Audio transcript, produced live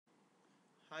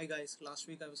Hi guys, last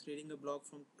week I was reading a blog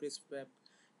from Chris Webb.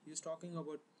 He was talking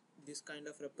about this kind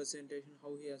of representation,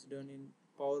 how he has done in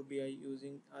Power BI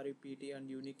using REPT and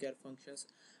unique functions.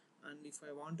 And if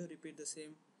I want to repeat the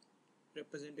same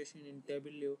representation in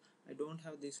Tableau, I don't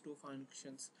have these two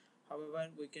functions. However,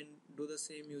 we can do the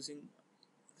same using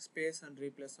space and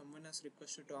replace. Someone has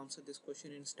requested to answer this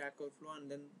question in Stack Overflow,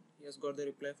 and then he has got the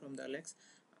reply from the Alex.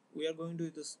 We are going to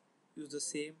use the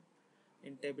same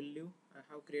in Tableau. I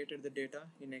have created the data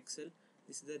in Excel.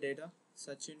 This is the data.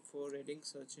 Searching for rating,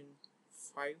 searching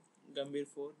 5, Gambir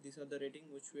 4. These are the rating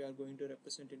which we are going to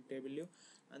represent in Tableau.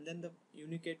 And then the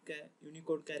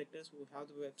Unicode characters, we have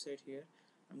the website here.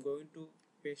 I'm going to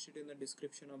paste it in the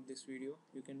description of this video.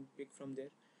 You can pick from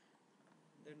there.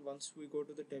 Then once we go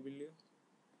to the Tableau,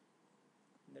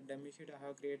 the dummy sheet, I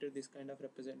have created this kind of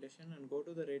representation, and go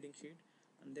to the rating sheet,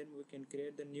 and then we can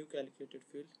create the new calculated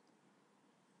field,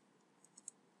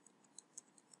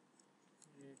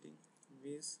 rating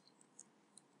viz,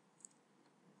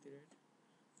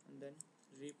 and then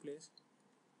replace.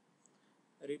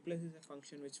 Replace is a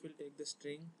function which will take the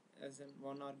string as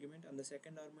one argument, and the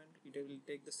second argument it will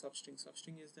take the substring.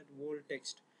 Substring is that old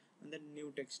text and then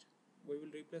new text. We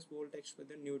will replace old text with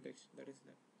the new text. That is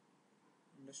the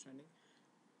understanding.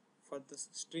 For the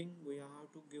string we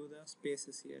have to give the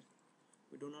spaces here.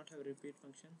 We do not have repeat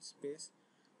function. Space,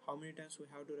 how many times we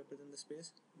have to represent the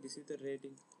space. This is the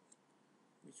rating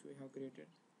which we have created,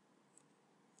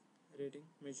 rating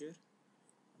measure,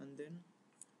 and then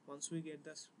once we get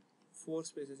the 4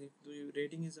 spaces, if the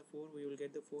rating is a 4, we will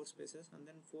get the 4 spaces, and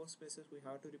then 4 spaces we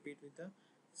have to repeat with the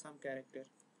some character.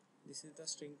 This is the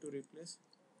string to replace,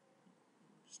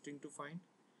 string to find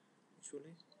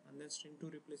actually, and then string to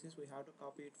replaces we have to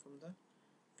copy it from the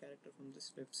character from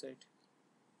this website.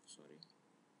 Sorry,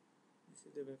 this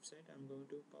is the website. I'm going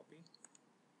to copy.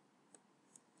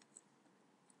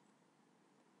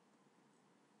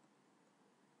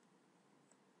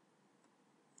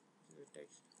 This is the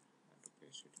text. I have to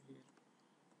paste it here.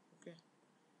 Okay,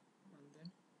 and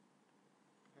then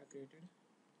I created.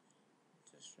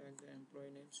 Just drag the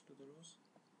employee names to the rows,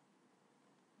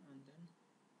 and then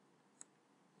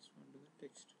this one to the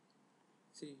text.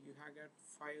 See, you have got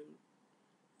 5.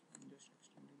 I'm just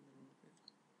extending the row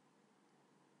width.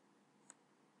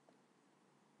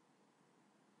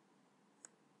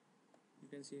 You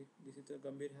can see this is the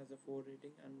Gambir has a 4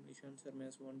 rating, and Ishan Sharma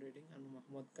has 1 rating, and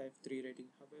Muhammad Kaif 3 rating.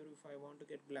 However, if I want to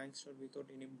get blank star without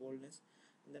any boldness,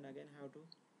 and then again I have to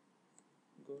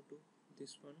go to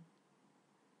this one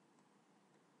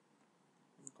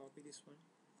and copy this one.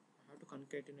 I have to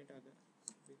concatenate again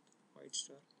with white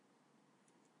star.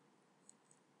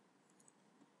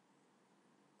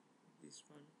 This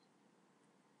one,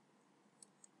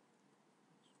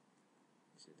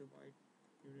 this is the white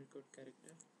Unicode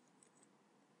character.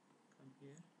 Come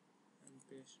here and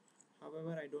paste.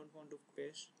 However, I don't want to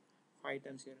paste 5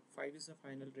 times here. 5 is the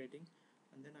final rating,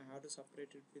 and then I have to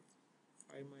separate it with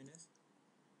 5 minus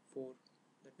 4.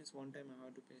 That means 1 time I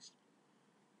have to paste.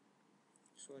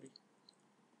 Sorry,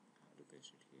 I have to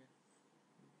paste it here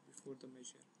before the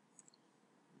measure.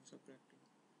 I'm subtracting.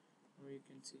 Now you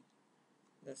can see.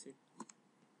 That's it.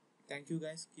 Thank you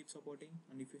guys. Keep supporting,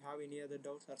 and if you have any other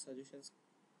doubts or suggestions,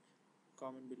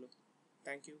 comment below.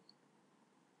 Thank you.